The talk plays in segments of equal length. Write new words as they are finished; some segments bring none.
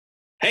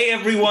Hey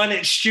everyone,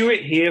 it's Stuart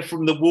here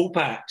from the Wool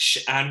Patch,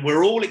 and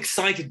we're all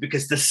excited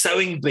because the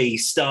Sewing Bee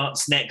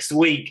starts next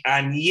week.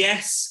 And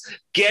yes,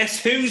 guess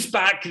who's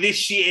back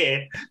this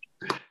year?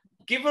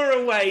 Give her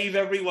a wave,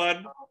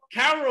 everyone.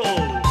 Carol!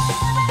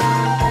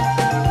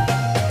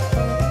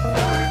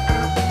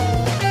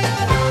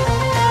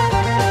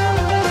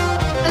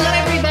 Hello,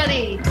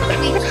 everybody.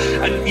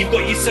 And you've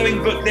got your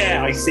sewing book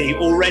there, I see,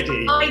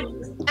 already.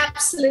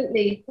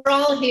 Absolutely. We're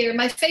all here.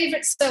 My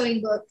favorite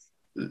sewing book.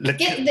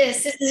 Get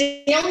this. This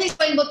is the only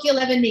sewing book you'll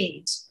ever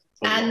need.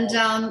 And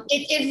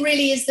it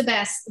really is the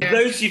best. For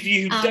those of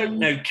you who don't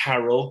know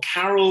Carol,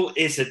 Carol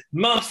is a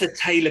master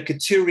tailor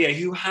couturier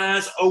who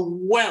has a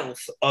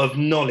wealth of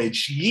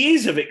knowledge,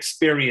 years of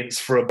experience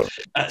from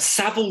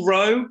Savile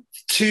Row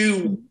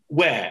to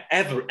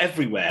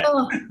everywhere.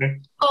 Oh,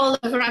 all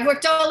over. I've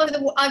worked all over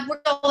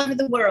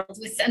the world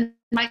and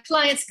my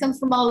clients come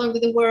from all over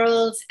the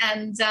world,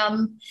 and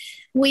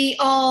we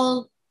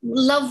all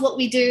love what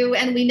we do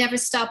and we never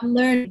stop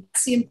learning.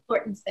 That's the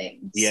important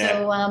thing. Yeah.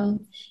 So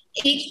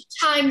each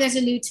time there's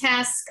a new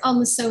task on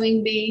the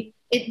Sewing Bee,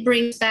 it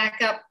brings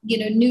back up,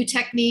 new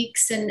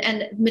techniques and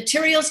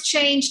materials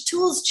change,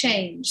 tools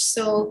change.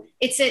 So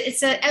it's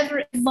an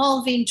ever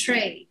evolving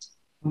trade.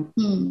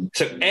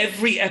 So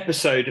every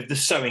episode of the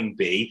Sewing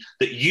Bee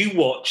that you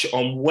watch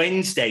on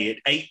Wednesday at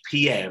 8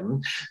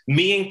 p.m,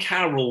 me and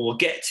Carol will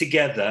get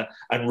together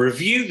and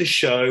review the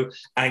show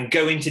and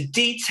go into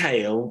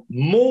detail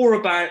more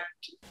about,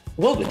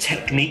 well, the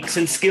techniques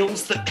and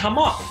skills that come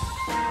up.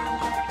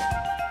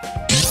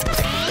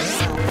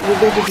 We're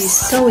going to be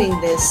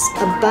sewing this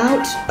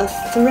about a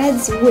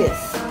thread's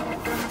width,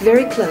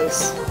 very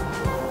close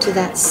to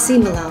that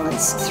seam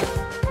allowance.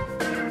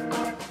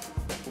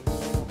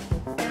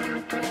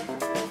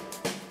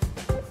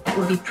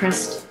 Will be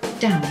pressed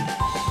down.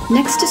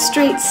 Next to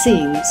straight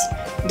seams,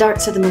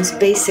 darts are the most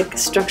basic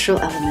structural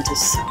element of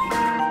sewing.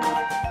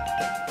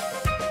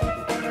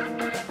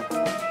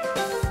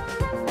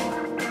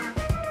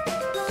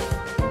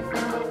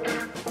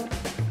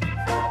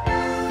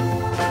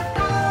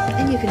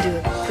 And you can do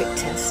a quick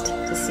test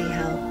to see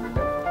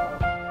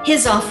how.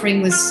 His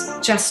offering was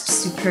just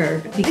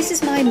superb. This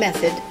is my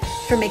method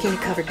for making a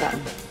covered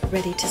button.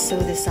 Ready to sew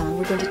this on.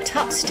 We're going to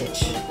top stitch.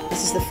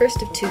 This is the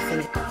first of two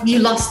finishes. You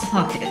lost the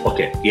pocket.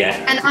 Okay,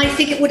 yeah. And I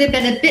think it would have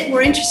been a bit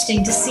more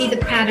interesting to see the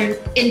pattern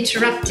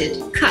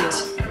interrupted, cut.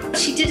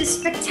 She did a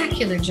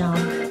spectacular job.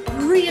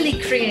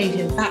 Really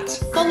creative. That's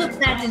full of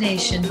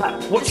imagination.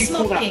 What do you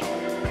call that?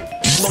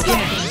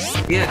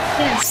 Yeah.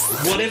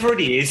 Yes. Whatever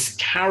it is,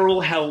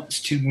 Carol helps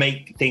to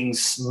make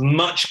things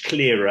much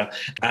clearer,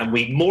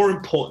 and more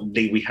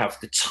importantly, we have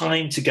the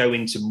time to go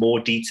into more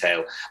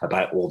detail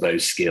about all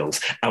those skills.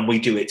 And we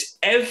do it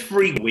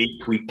every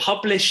week. We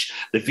publish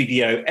the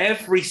video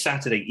every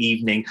Saturday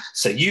evening,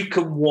 so you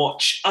can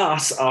watch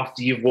us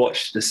after you've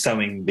watched the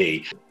Sewing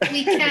Bee.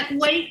 We can't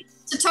wait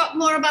to talk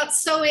more about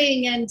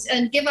sewing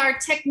and give our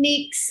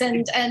techniques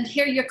and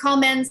hear your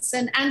comments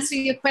and answer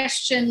your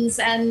questions.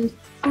 And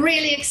I'm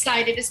really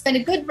excited. It's been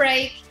a good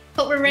break,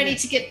 but we're ready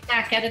to get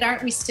back at it,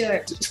 aren't we,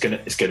 Stuart? It's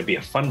gonna be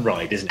a fun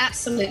ride, isn't it?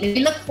 Absolutely.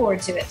 We look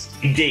forward to it.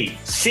 Indeed.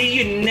 See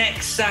you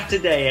next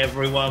Saturday,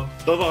 everyone.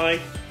 Bye-bye.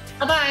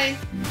 Bye-bye.